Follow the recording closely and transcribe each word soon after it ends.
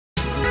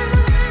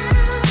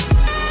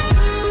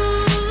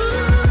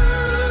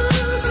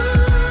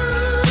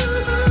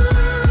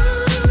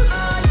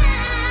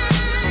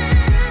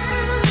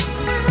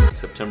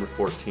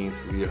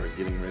14th, we are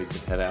getting ready to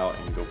head out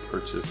and go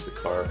purchase the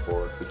car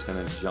for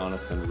Lieutenant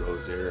Jonathan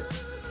Rozier.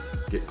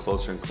 Get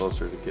closer and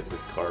closer to get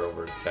this car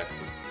over to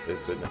Texas.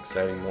 It's an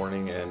exciting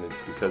morning, and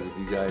it's because of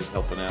you guys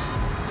helping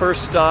out.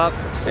 First stop,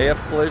 AF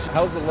Collision.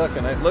 How's it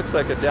looking? It looks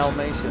like a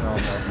Dalmatian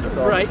almost.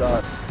 Right.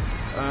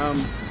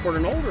 For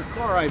an older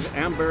car, I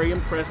am very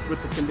impressed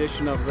with the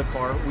condition of the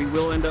car. We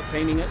will end up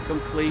painting it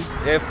complete.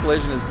 AF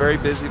Collision is very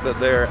busy, but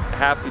they're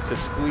happy to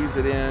squeeze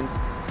it in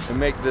and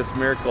make this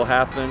miracle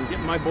happen.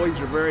 My boys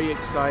are very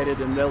excited,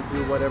 and they'll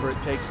do whatever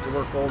it takes to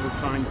work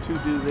overtime to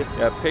do this.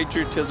 Yeah,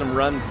 patriotism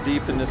runs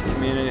deep in this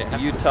community.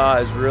 Utah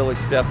is really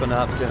stepping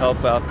up to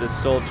help out this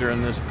soldier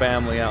and this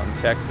family out in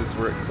Texas.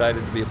 We're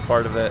excited to be a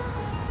part of it.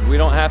 We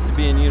don't have to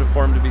be in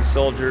uniform to be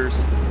soldiers.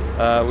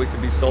 We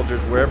can be soldiers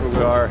wherever we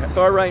are. The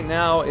car right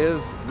now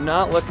is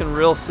not looking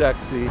real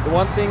sexy. The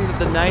one thing that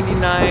the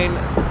 99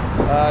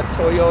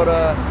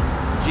 Toyota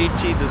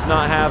GT does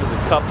not have is a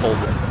cup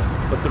holder.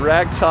 But the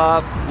rag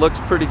top looks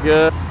pretty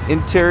good.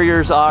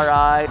 Interior's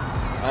alright.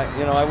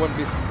 I wouldn't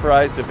be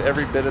surprised if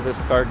every bit of this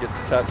car gets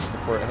touched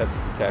before it heads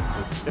to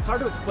Texas. It's hard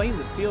to explain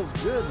that it feels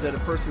good that a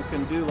person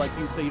can do, like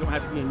you say, you don't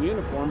have to be in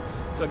uniform.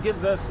 So it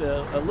gives us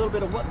a little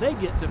bit of what they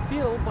get to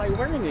feel by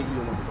wearing a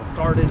uniform.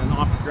 Started and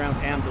off the ground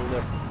and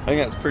delivered. I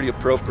think that's pretty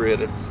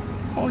appropriate. It's,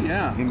 oh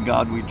yeah, in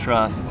God we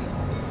trust.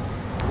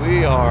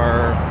 We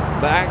are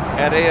back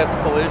at AF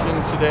Collision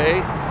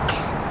today.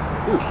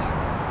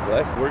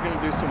 We're going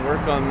to do some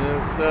work on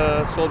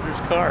this soldier's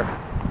car.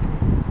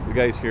 The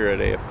guys here at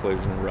AF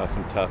Collision are rough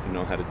and tough and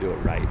know how to do it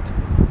right.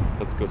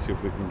 Let's go see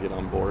if we can get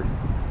on board.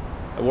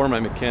 I wore my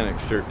mechanic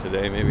shirt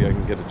today. Maybe I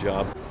can get a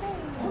job.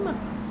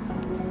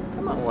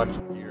 Come on, watch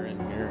gear in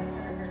here.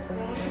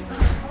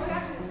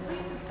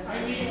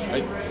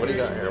 Hey, what do you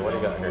got here? What do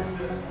you got here?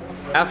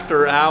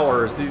 After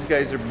hours, these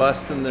guys are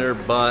busting their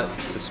butt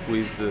to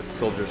squeeze this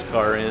soldier's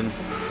car in.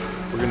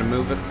 We're going to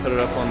move it, put it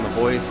up on the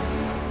hoist.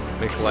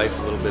 Makes life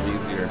a little bit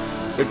easier.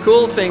 The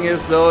cool thing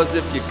is though, is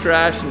if you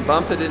crash and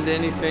bump it into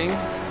anything,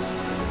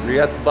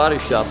 you're at the body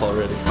shop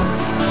already.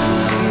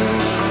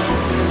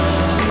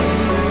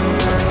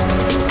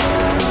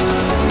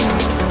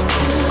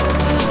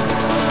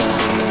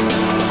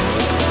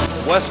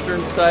 Western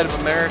side of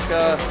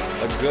America,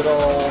 a good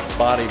old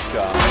body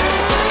shop.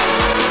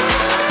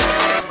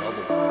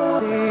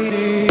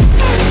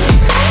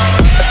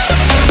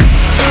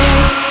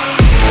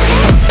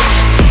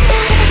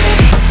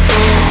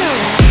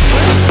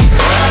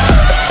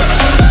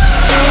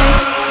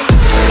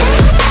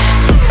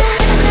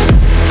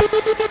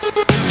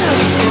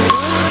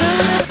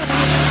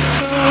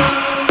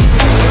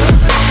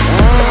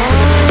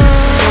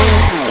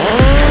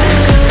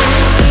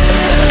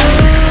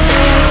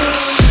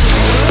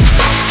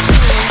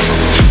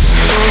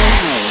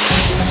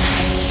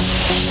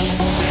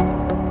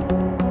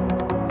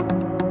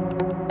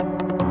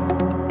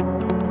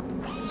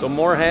 So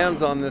more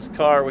hands on this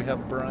car. We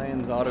have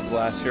Brian's Auto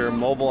Glass here,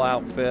 mobile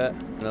outfit,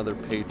 another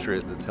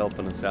patriot that's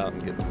helping us out and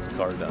getting this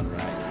car done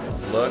right.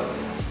 So look,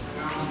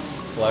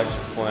 flags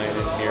are flying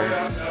in here.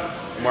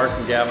 Mark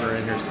and Gavin are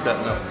in here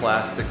setting up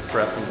plastic,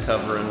 prepping,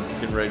 covering,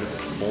 getting ready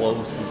to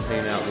blow some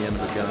paint out the end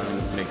of the gun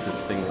and make this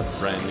thing look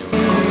brand new.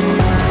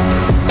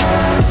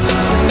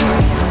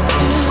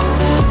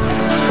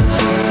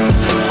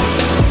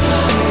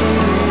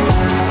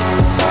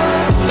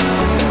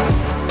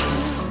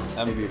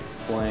 Maybe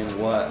explain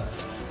what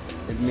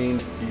it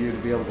means to you to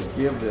be able to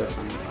give this.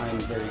 I'm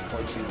very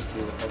fortunate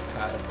to have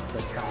had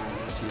the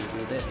talents to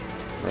do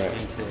this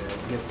and to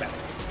give back,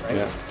 right?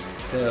 Yeah.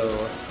 So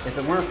if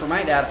it weren't for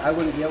my dad, I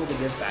wouldn't be able to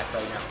give back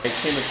right now. I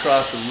came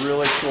across a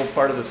really cool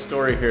part of the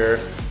story here.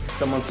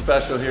 Someone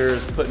special here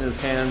is putting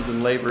his hands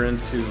and labor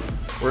into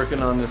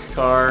working on this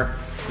car.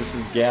 This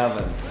is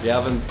Gavin.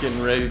 Gavin's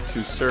getting ready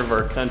to serve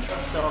our country.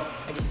 So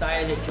I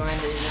decided to join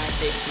the United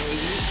States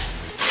Navy.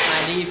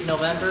 I leave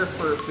November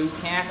for boot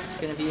camp. It's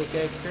going to be a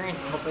good experience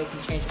and hopefully it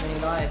can change many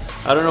lives.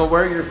 I don't know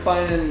where you're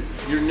finding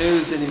your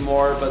news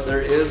anymore, but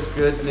there is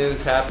good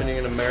news happening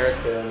in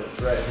America, and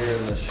it's right here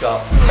in the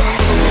shop.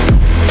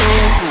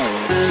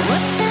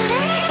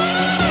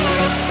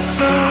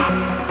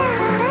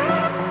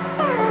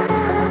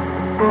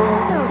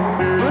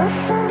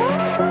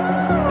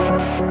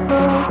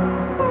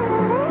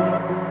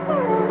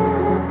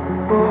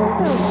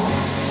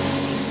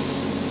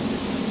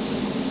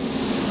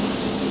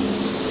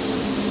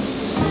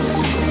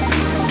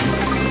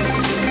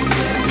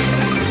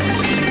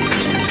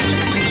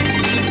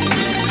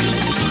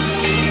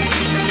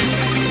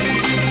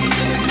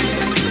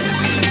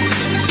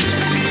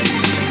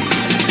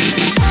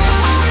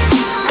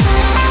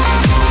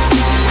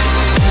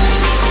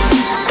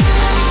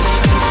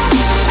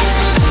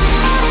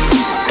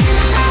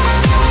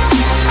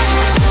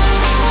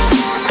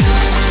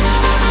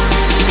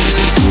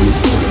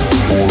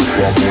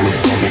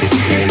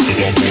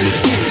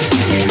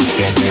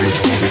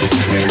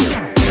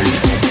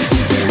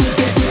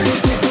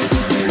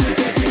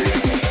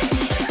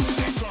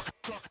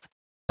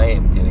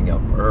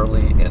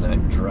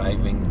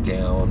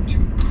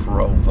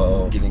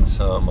 getting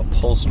some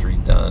upholstery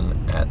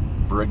done at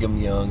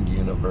Brigham Young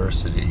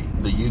University.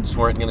 The Utes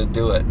weren't going to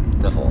do it.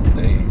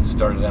 They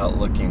started out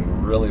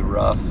looking really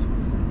rough,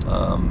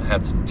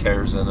 had some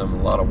tears in them,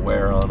 a lot of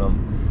wear on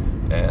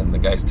them, and the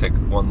guys took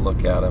one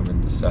look at them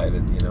and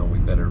decided, you know, we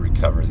better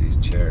recover these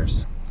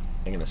chairs.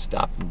 I'm going to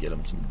stop and get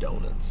them some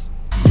donuts.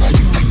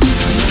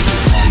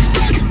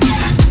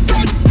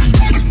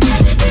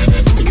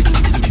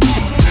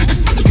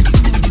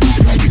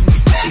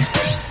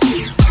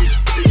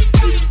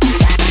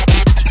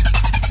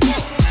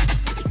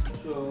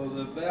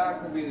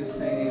 Will be the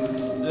same.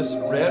 Is this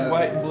red,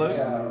 white, and blue?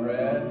 Yeah,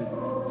 red,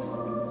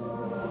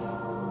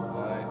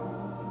 white,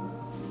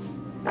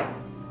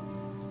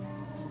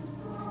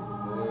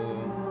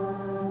 blue.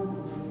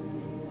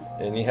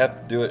 And you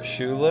have to do it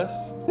shoeless?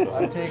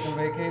 I'm taking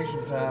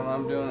vacation time.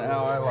 I'm doing it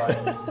how I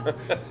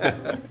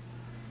like.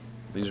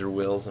 These are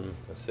wheels, I'm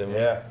assuming?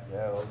 Yeah,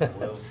 those are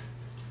wheels.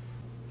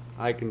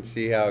 I can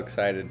see how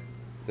excited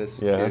this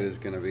kid is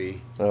going to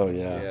be. Oh,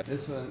 yeah.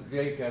 This one,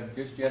 Jake,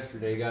 just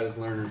yesterday got his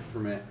learner's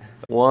permit.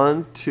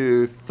 1,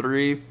 2,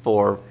 3,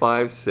 4,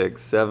 5,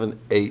 6, 7,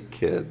 8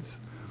 kids.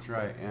 That's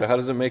right. So how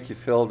does it make you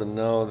feel to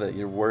know that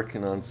you're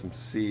working on some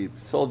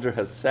seats? Soldier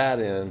has sat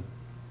in,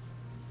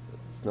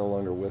 it's no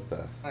longer with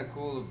us. It's kind of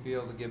cool to be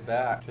able to give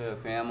back to a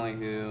family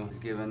who has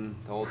given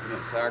the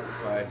ultimate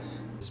sacrifice.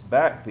 This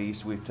back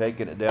piece, we've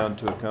taken it down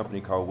to a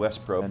company called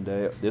West Pro, and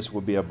this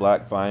will be a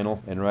black vinyl,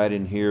 and right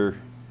in here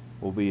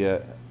will be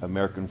a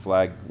American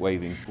flag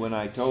waving. When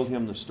I told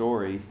him the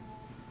story,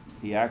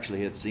 he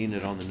actually had seen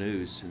it on the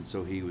news, and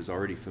so he was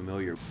already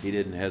familiar. He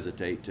didn't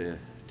hesitate to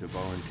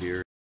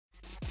volunteer.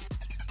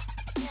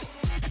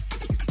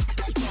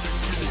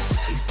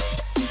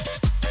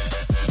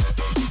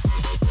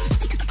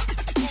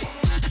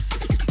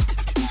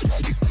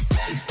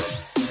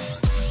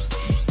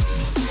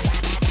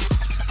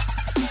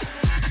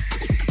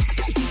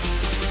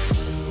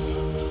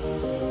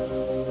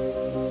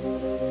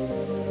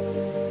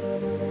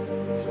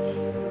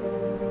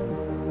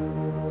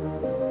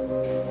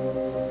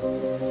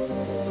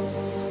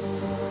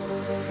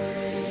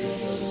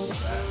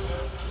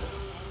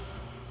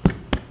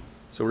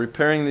 So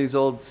repairing these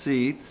old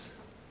seats,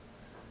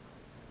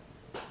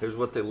 here's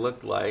what they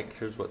look like,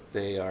 here's what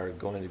they are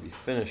going to be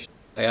finished.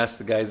 I asked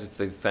the guys if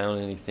they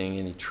found anything,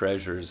 any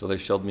treasures, so they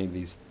showed me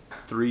these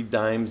 3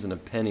 dimes and a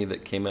penny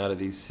that came out of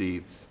these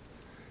seats.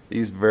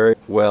 These very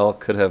well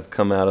could have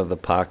come out of the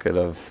pocket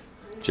of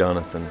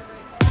Jonathan.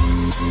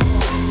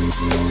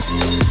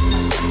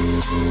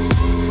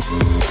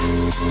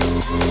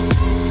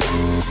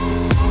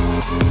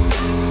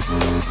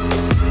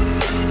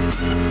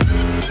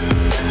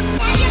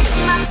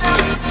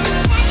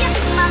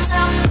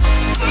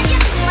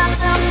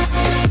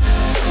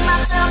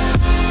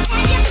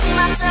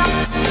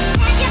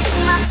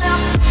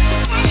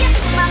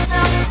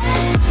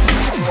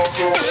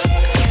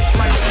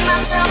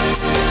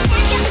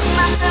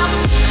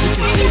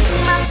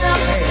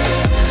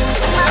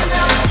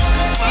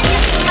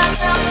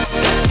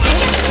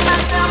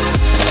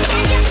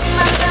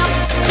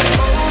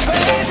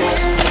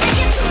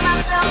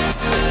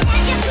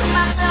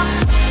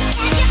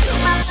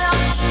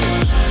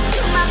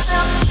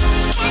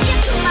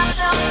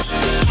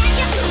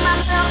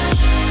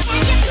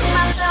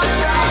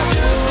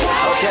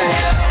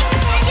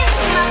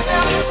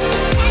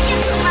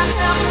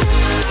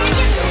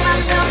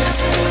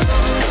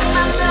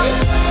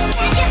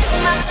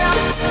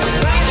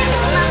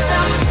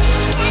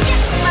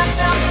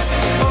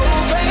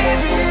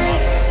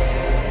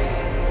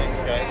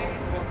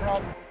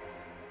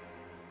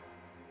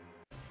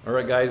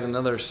 Alright guys,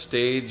 another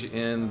stage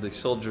in the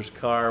soldier's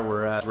car.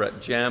 We're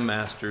at Jam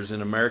Masters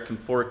in American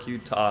Fork,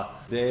 Utah.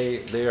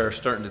 They are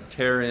starting to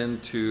tear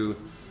into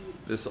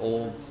this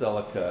old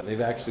Celica.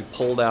 They've actually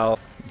pulled out,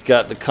 it's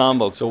got the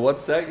combo. So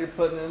what's that you're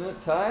putting in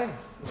it, Ty?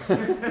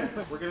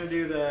 We're going to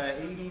do the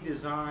 80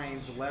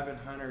 Designs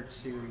 1100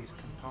 series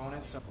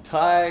components.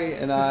 Ty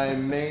and I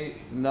may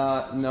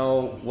not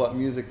know what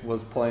music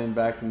was playing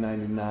back in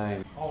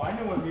 '99. Oh, I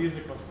knew what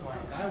music was playing.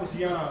 I was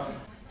young.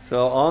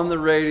 So on the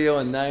radio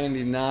in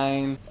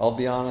 '99, I'll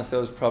be honest, I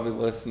was probably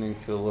listening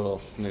to a little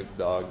Snoop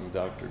Dogg and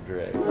Dr.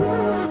 Dre.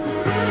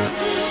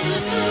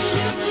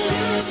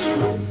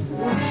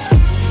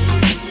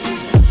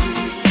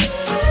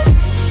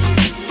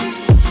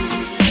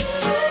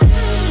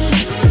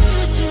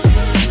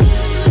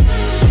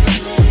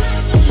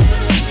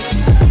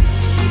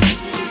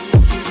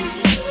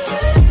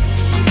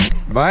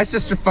 Bye,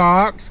 Sister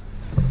Fox.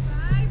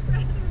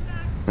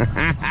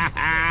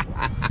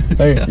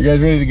 Hey, you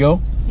guys ready to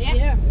go?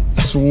 Yeah.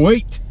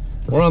 Sweet.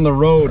 We're on the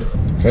road,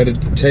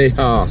 headed to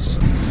Tejas.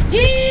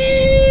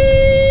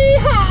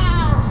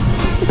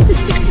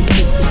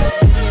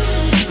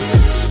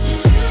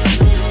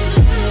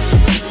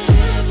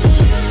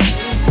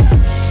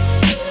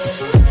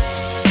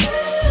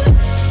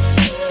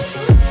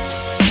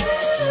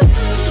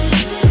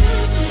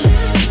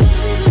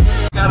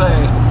 Got a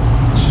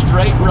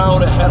straight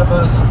road ahead of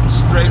us,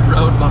 straight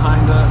road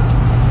behind us.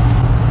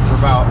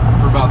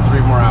 For about 3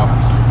 more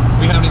hours.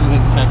 We haven't even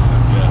hit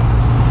Texas yet.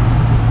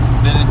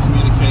 been in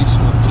communication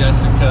with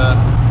Jessica.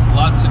 A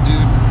lot to do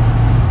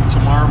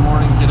tomorrow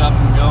morning. Get up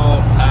and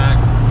go, pack,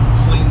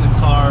 clean the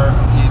car,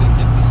 empty it, and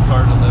get this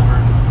car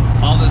delivered.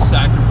 All this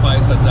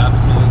sacrifice has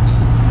absolutely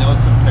no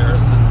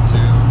comparison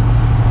to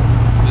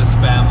this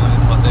family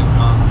and what they've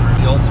gone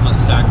through. The ultimate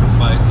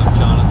sacrifice of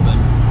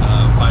Jonathan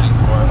fighting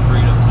for our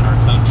freedoms in our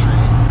country.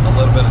 A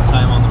little bit of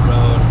time on the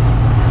road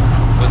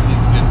with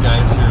these good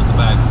guys here in the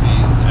back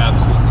seat is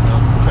absolutely no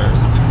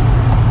comparison.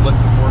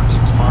 Looking forward to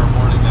tomorrow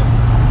morning.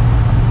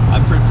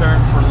 I'm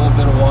preparing for a little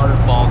bit of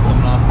waterfall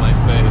coming off my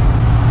face.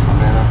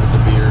 Man up with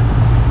the beard.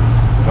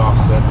 It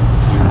offsets the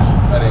tears.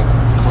 I think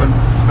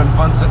it's been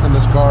fun sitting in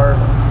this car,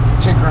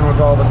 tinkering with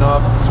all the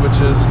knobs and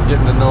switches and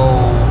getting to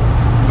know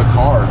the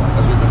car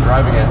as we've been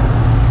driving it.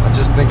 I'm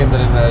just thinking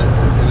that in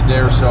a day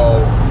or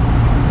so,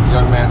 the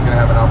young man's going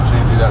to have an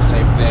opportunity to do that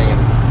same thing and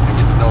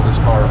get to know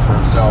this car for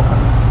himself and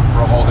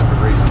for a whole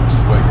different reason, which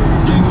is way cool.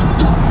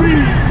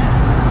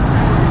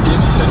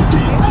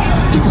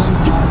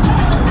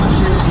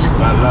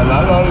 La la la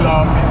la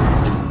la.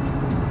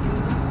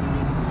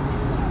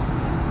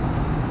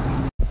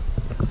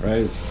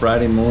 Right, it's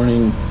Friday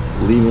morning,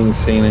 leaving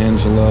St.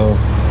 Angelo.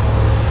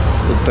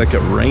 Looked like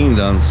it rained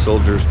on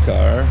Soldier's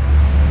car.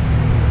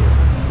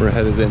 We're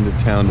headed into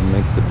town to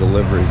make the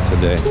delivery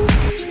today.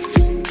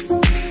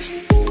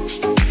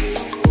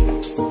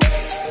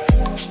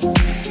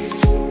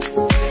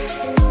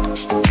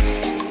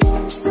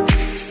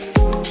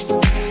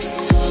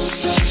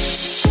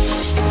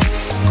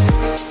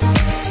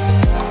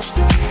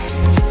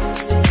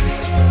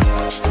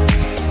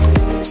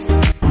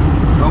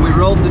 Well, we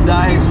rolled the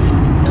dice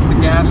at the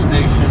gas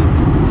station.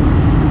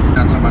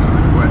 Not so much of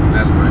a quit.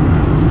 That's quick.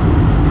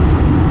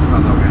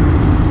 Smells okay.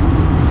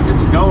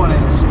 It's going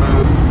in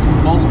smooth.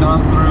 Bull's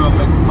gone through a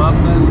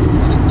McMuffin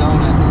and a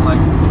donut in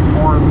like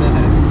 4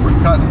 minutes. We're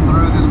cutting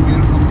through this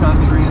beautiful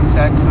country in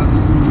Texas.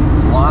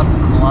 Lots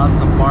and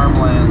lots of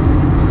farmland.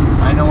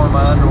 I know where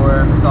my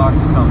underwear and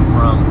socks come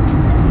from.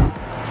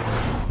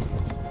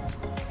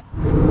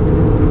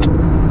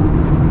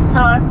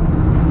 Hello.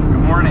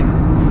 Good morning.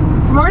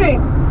 Good morning.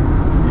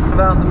 You live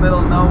out in the middle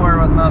of nowhere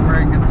with not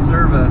very good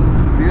service.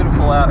 It's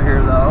beautiful out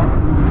here though.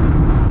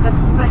 That's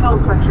the hill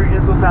country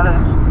is what that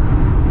is.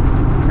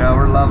 Yeah,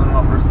 we're loving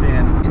what we're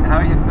seeing. How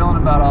are you feeling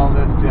about all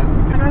this,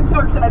 Jessica? And I'm so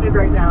excited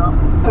right now.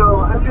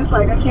 So I'm just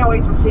like, I can't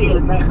wait to see it.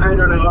 And I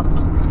don't know.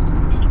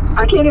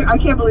 I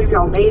can't believe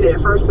y'all made it,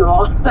 first of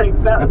all. Like,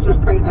 that was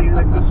just crazy,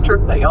 like this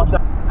trip that y'all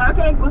took.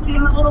 Okay, we'll see you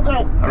in a little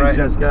bit. All right,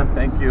 Jessica.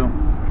 Thank you.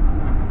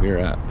 We're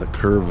at the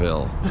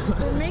Kerrville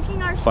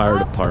Fire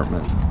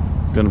Department.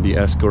 Going to be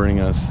escorting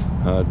us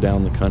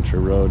down the country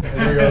road.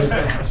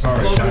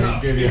 Sorry,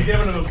 You're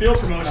giving them a field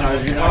promotion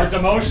or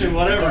demotion,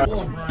 whatever.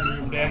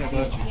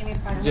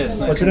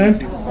 What's your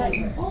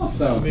name?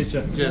 Awesome.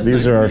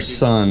 These are our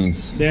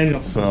sons.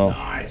 Daniel. So,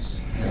 Nice.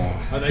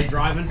 Are they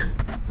driving?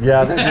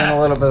 yeah, they're doing a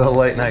little bit of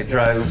late night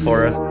driving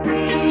for us.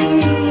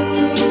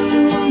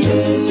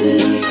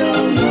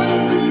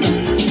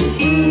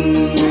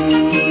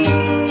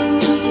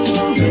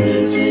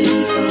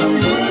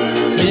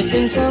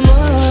 Missing someone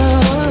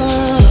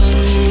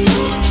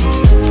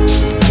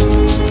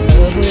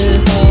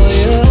with all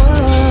your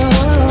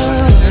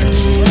heart.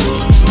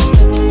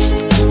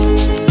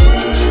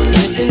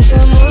 Missing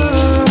someone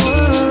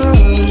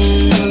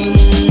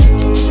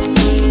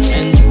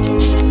and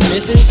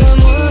missing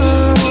someone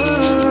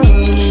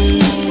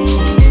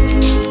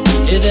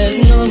is as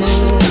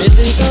normal.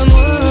 Missing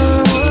someone.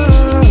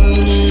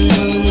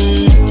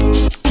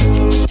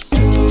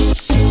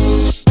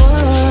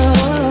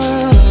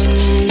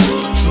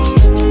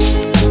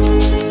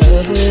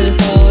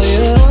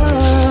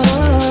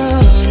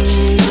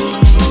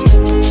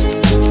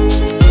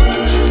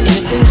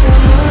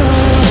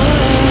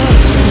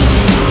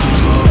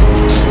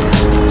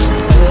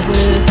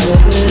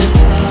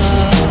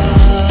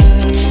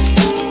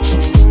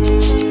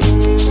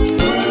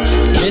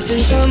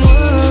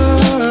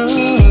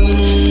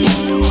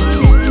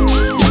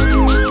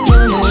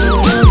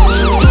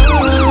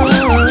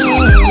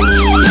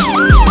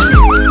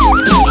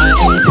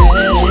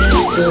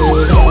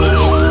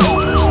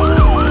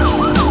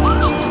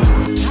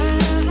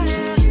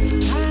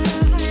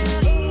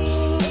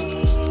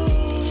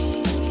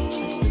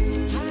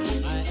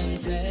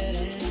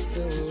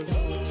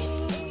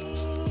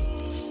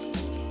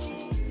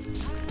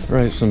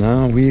 Right, so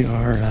now we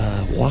are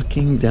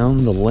walking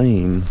down the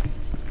lane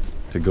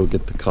to go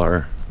get the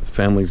car. The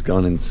family's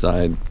gone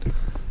inside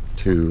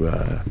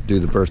to do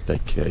the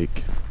birthday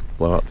cake,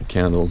 blow out the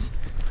candles,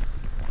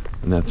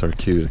 and that's our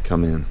cue to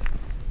come in.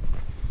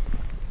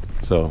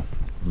 So,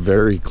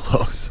 very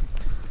close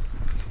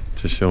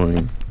to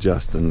showing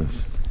Justin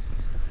this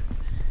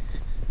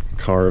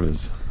car of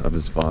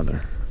his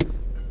father.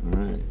 All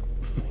right,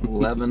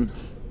 11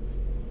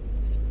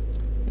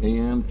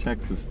 a.m.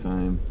 Texas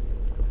time.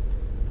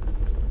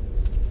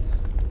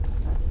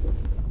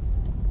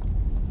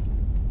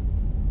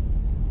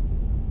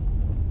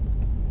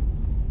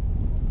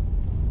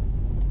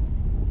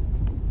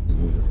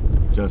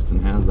 Justin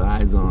has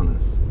eyes on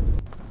us.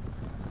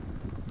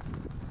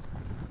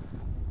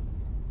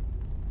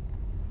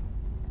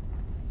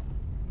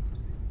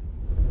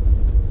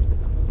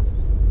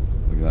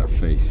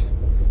 Peace.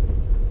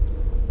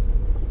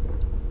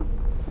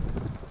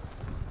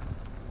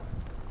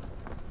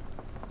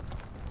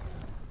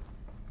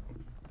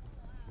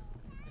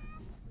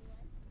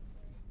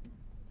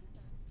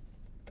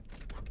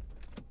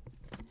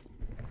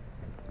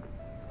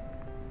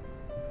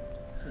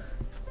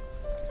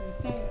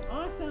 Say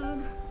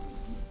awesome.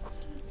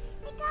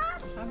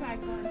 How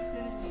about going sit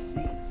in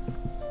the seat?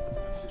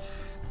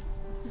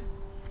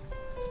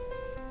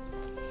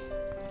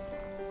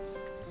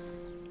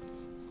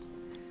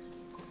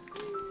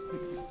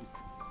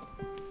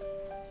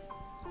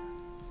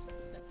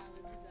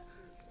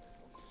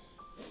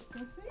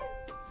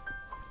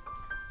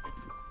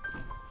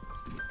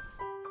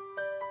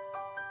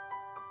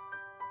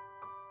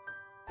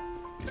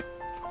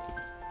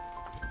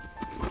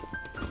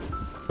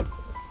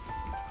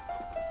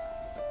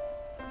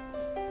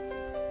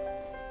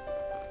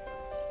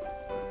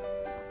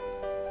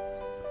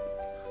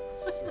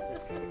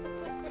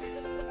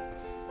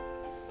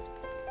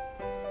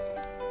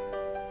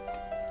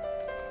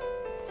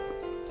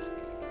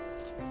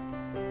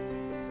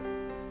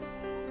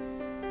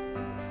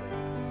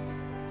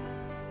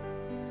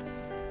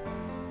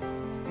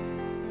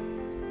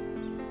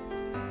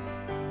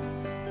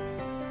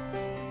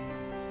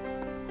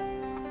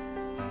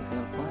 It's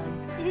gonna fly.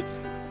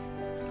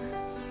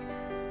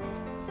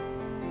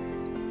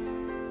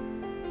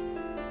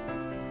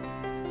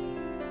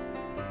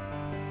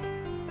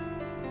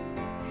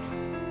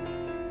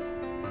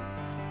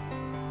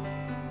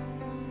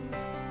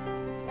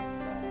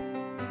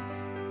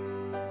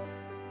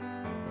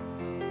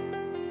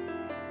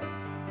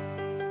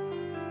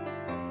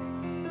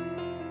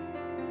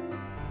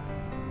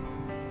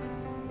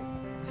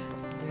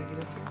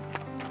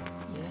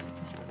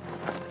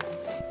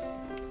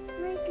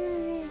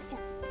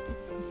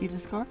 See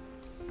this car?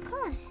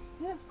 Car.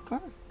 Yeah,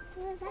 car.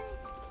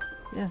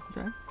 Yeah,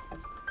 drive.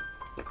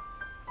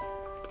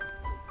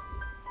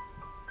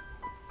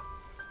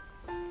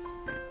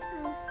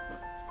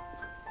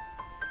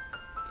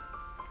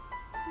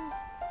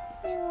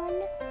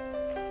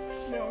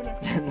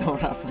 No,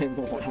 we're not playing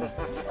Moana.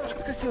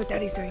 Let's go see what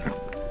Daddy's doing.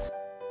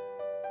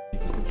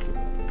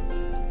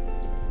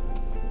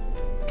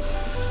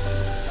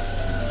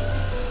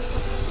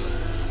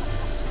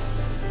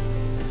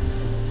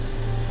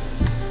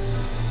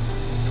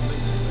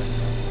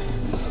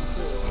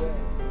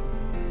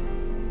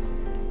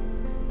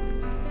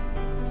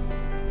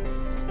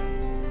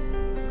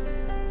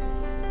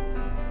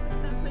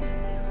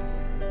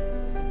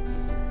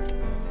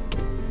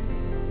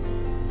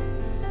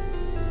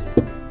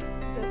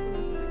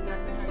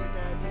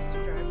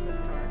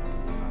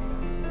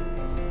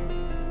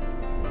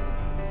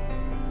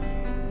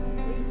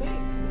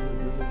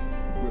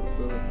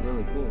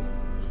 Really cool.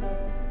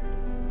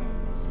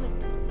 Slick.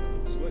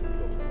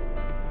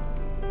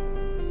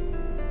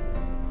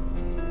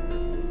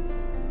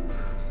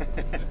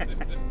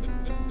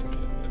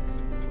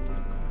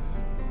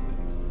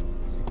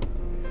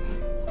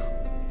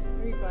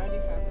 Are you glad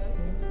you have this?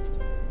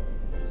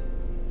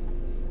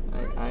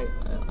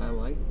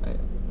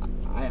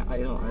 I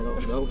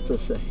don't know what to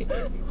say.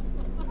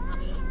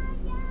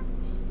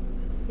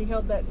 He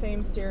held that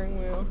same steering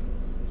wheel.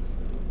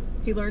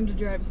 He learned to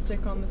drive a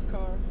stick on this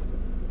car.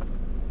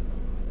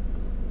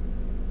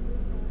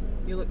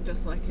 You look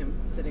just like him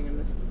sitting in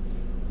this.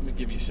 I'm gonna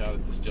give you a shot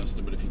at this,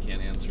 Justin, but if you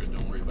can't answer it,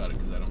 don't worry about it,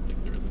 because I don't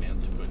think there is an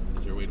answer. But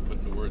is there a way to put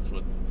into words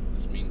what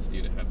this means to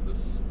you to have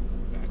this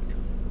back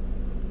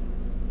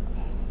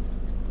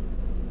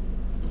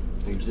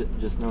here?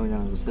 Just knowing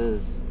that it was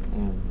his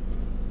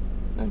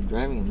and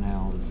driving it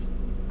now is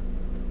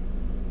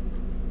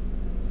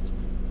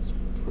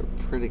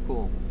pretty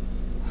cool.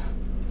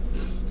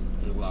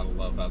 There's a lot of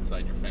love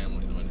outside your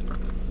family that went into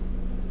this.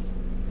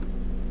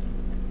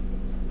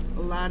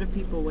 A lot of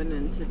people went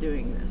into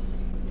doing this.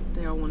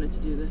 They all wanted to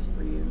do this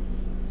for you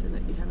so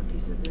that you have a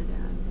piece of your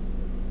dad.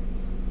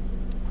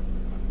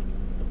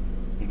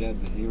 Your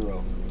dad's a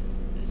hero.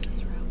 This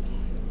is real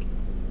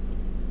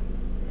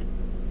big.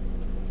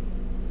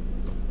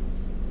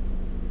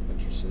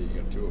 Interesting,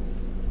 you got two of them.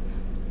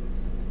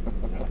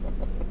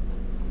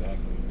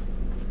 Exactly.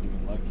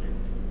 Even luckier.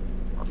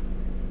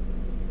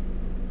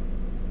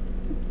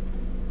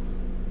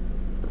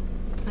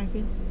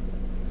 Hyphen.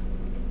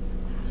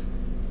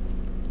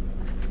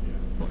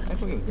 I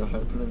don't even know how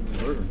to put it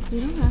into words.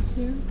 You don't have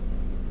to.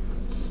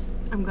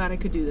 I'm glad I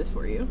could do this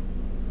for you.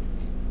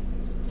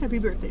 Happy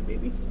birthday,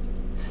 baby.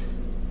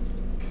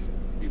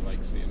 We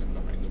like seeing him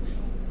behind the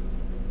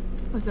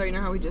wheel. So you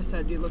know how we just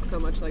said you look so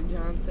much like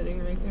John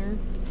sitting right there?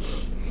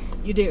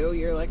 You do.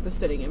 You're like the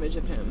spitting image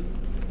of him.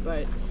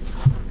 But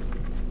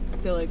I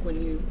feel like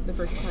when the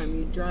first time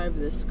you drive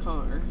this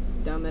car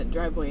down that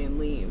driveway and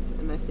leave,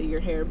 and I see your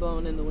hair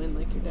blowing in the wind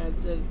like your dad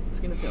said, it's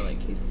gonna feel like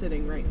he's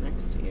sitting right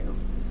next to you.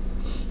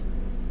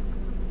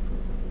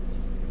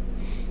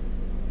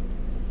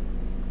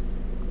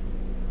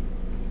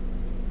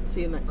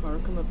 Seeing that car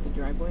come up the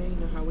driveway, you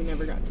know how we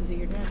never got to see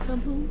your dad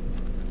come home?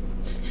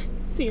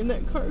 Seeing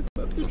that car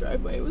come up the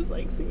driveway was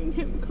like seeing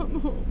him come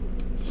home.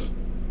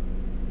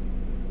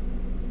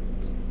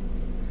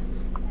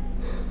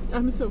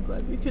 I'm so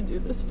glad we could do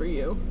this for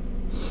you.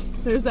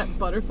 There's that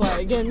butterfly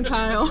again,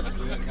 Kyle.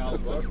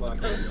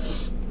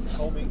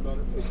 Homing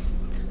butterfly.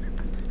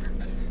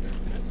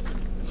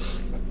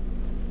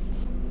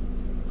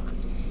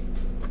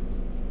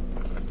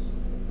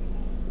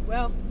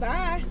 Well,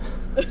 bye.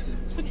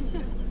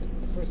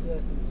 First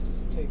lesson is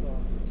just take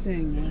off.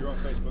 Dang, man. You're on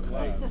Facebook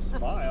Live.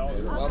 Smile.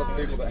 There's a lot of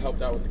people that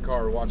helped out with the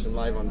car watching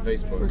live on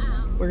Facebook.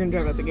 We're gonna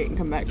drive out the gate and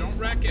come back. Don't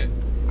wreck it.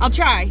 I'll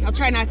try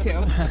not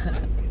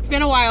to. It's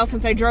been a while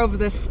since I drove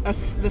this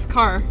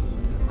car.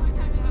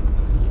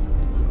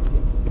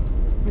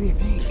 What do you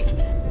think?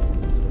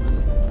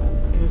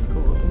 It is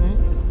cool, isn't it?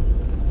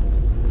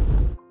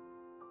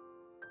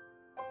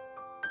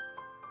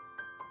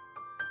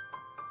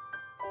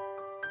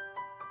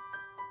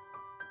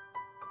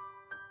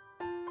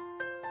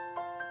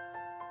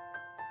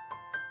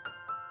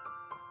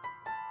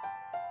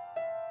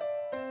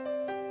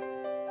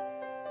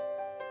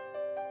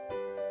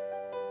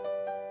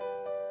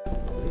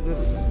 Is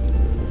this